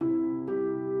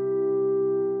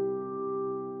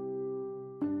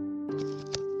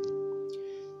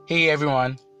Hey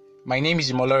everyone, my name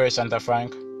is Imolore Santa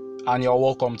Frank, and you're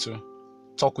welcome to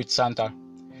Talk with Santa.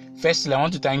 Firstly, I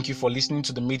want to thank you for listening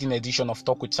to the maiden edition of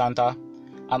Talk with Santa,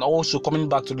 and also coming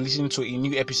back to listen to a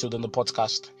new episode on the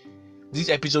podcast. This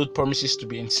episode promises to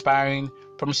be inspiring,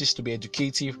 promises to be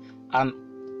educative, and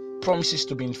promises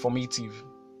to be informative.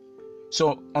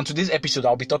 So, on today's episode,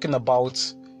 I'll be talking about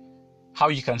how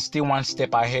you can stay one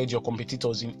step ahead your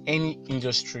competitors in any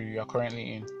industry you are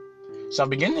currently in. So I've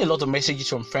been getting a lot of messages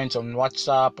from friends on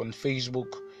WhatsApp, on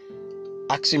Facebook,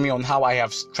 asking me on how I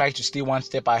have tried to stay one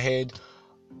step ahead,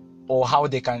 or how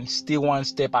they can stay one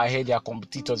step ahead their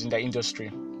competitors in their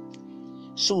industry.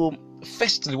 So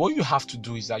firstly, what you have to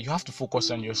do is that you have to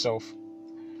focus on yourself.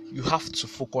 You have to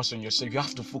focus on yourself. You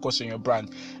have to focus on your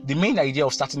brand. The main idea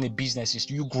of starting a business is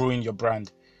you growing your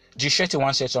brand. Jay Shetty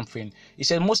once said something. He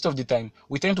said most of the time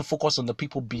we tend to focus on the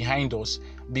people behind us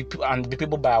and the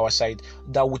people by our side,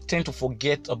 that we tend to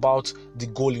forget about the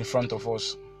goal in front of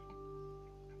us.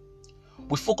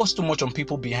 We focus too much on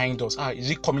people behind us. Is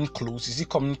it coming close? Is it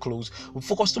coming close? We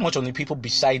focus too much on the people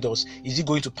beside us. Is it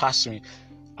going to pass me?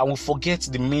 And we forget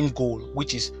the main goal,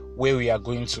 which is where we are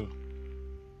going to.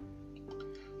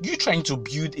 You're trying to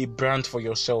build a brand for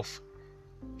yourself.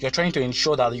 You're trying to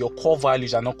ensure that your core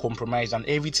values are not compromised and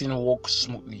everything works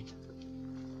smoothly.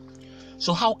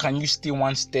 So how can you stay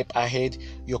one step ahead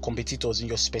your competitors in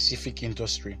your specific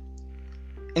industry?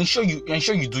 Ensure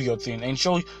you do your thing.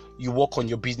 Ensure you work on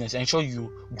your business. Ensure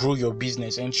you grow your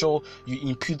business. Ensure you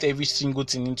input every single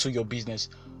thing into your business.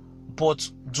 But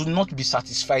do not be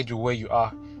satisfied with where you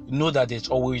are. Know that there's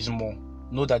always more.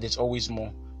 Know that there's always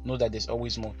more. Know that there's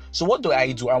always more. So what do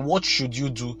I do, and what should you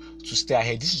do to stay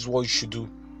ahead? This is what you should do.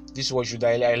 This is what you should do.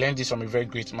 I learned this from a very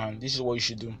great man. This is what you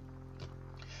should do.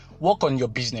 Work on your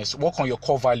business. Work on your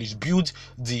core values. Build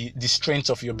the strength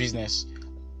of your business.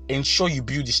 Ensure you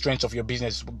build the strength of your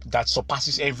business that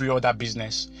surpasses every other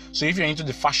business. So if you're into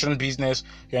the fashion business,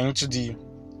 you're into the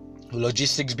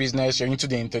logistics business, you're into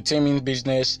the entertainment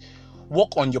business,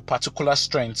 work on your particular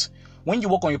strength. When you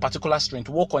work on your particular strength,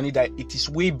 work on it that it is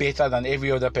way better than every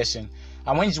other person.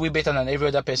 And when it's way better than every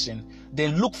other person,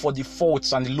 then look for the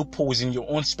faults and the loopholes in your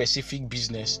own specific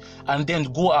business. And then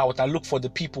go out and look for the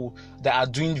people that are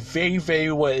doing very,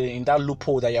 very well in that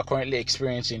loophole that you're currently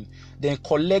experiencing. Then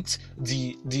collect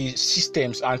the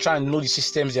systems and try and know the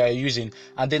systems they are using,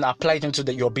 and then apply it into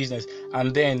your business.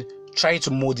 And then try to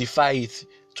modify it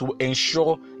to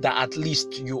ensure that at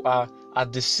least you are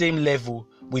at the same level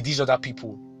with these other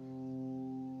people.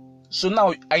 So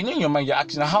now, I know in your mind you're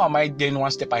asking, how am I then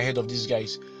one step ahead of these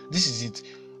guys? This is it.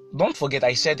 Don't forget,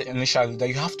 I said initially that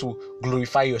you have to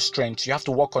glorify your strength. You have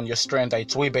to work on your strength, that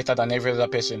it's way better than every other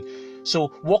person.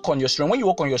 So work on your strength. When you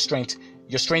work on your strength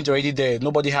already there.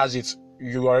 Nobody has it.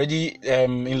 You already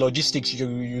in logistics.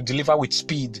 You deliver with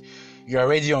speed. You're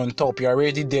already on top. You're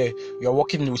already there. You're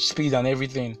working with speed and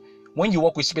everything. When you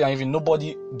work with speed and everything,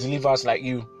 nobody delivers like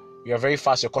you. You are very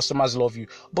fast, your customers love you.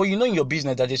 But you know in your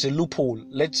business that there's a loophole.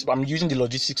 I'm using the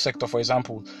logistics sector for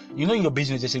example. You know in your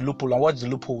business there's a loophole. And what's the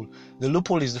loophole? The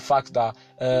loophole is the fact that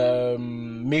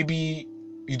maybe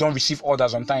you don't receive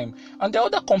orders on time. And there are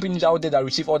other companies out there that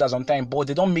receive orders on time, but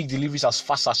they don't make deliveries as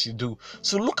fast as you do.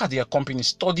 So look at their companies,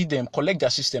 study them, collect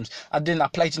their systems, and then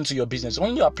apply it into your business.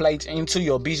 When you apply it into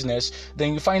your business,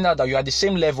 then you find out that you are at the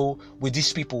same level with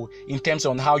these people in terms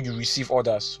of how you receive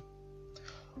orders.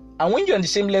 And when you're on the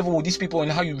same level with these people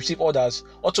and how you receive orders,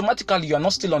 automatically you are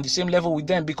not still on the same level with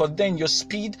them, because then your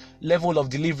speed level of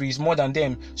delivery is more than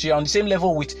them. So you're on the same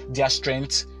level with their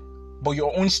strength, but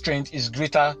your own strength is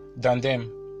greater than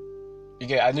them.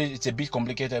 Again, I know it's a bit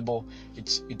complicated, but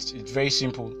it's very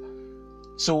simple.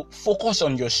 So focus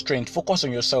on your strength, focus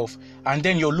on yourself, and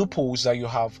then your loopholes that you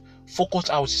have, focus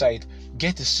outside,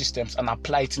 get the systems and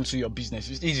apply it into your business.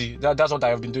 It's easy. That's what I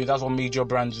have been doing. That's what major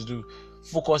brands do.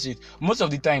 Focus it. Most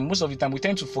of the time we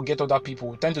tend to forget other people.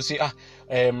 We tend to say,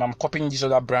 I'm copying this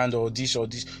other brand or this.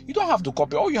 You don't have to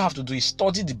copy. All you have to do is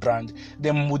study the brand,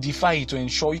 then modify it to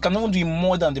ensure you can even do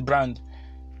more than the brand.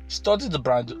 Study the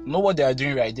brand, know what they are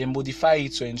doing right, then modify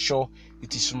it to ensure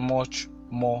it is much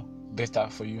more better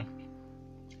for you.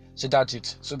 So that's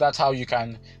it. So that's how you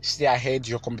can stay ahead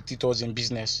your competitors in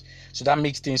business. So that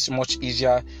makes things much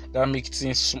easier. That makes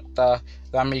things smoother.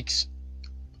 That makes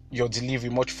your delivery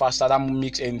much faster. That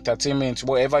makes entertainment,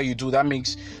 whatever you do, that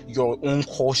makes your own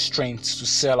core strength to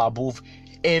sell above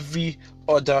every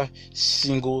other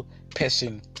single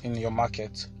person in your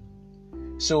market.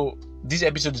 So this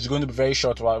episode is going to be very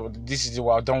short. We're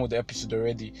done with the episode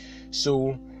already.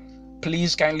 So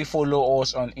please kindly follow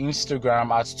us on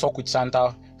Instagram at Talk with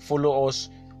Santa. Follow us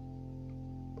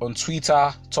on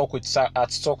Twitter, Talk with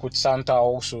Santa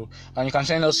also, and you can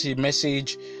send us a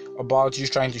message about you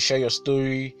trying to share your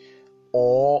story,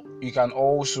 or you can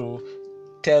also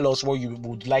tell us what you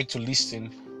would like to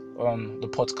listen on the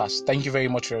podcast. Thank you very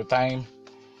much for your time.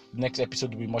 The next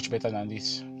episode will be much better than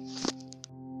this.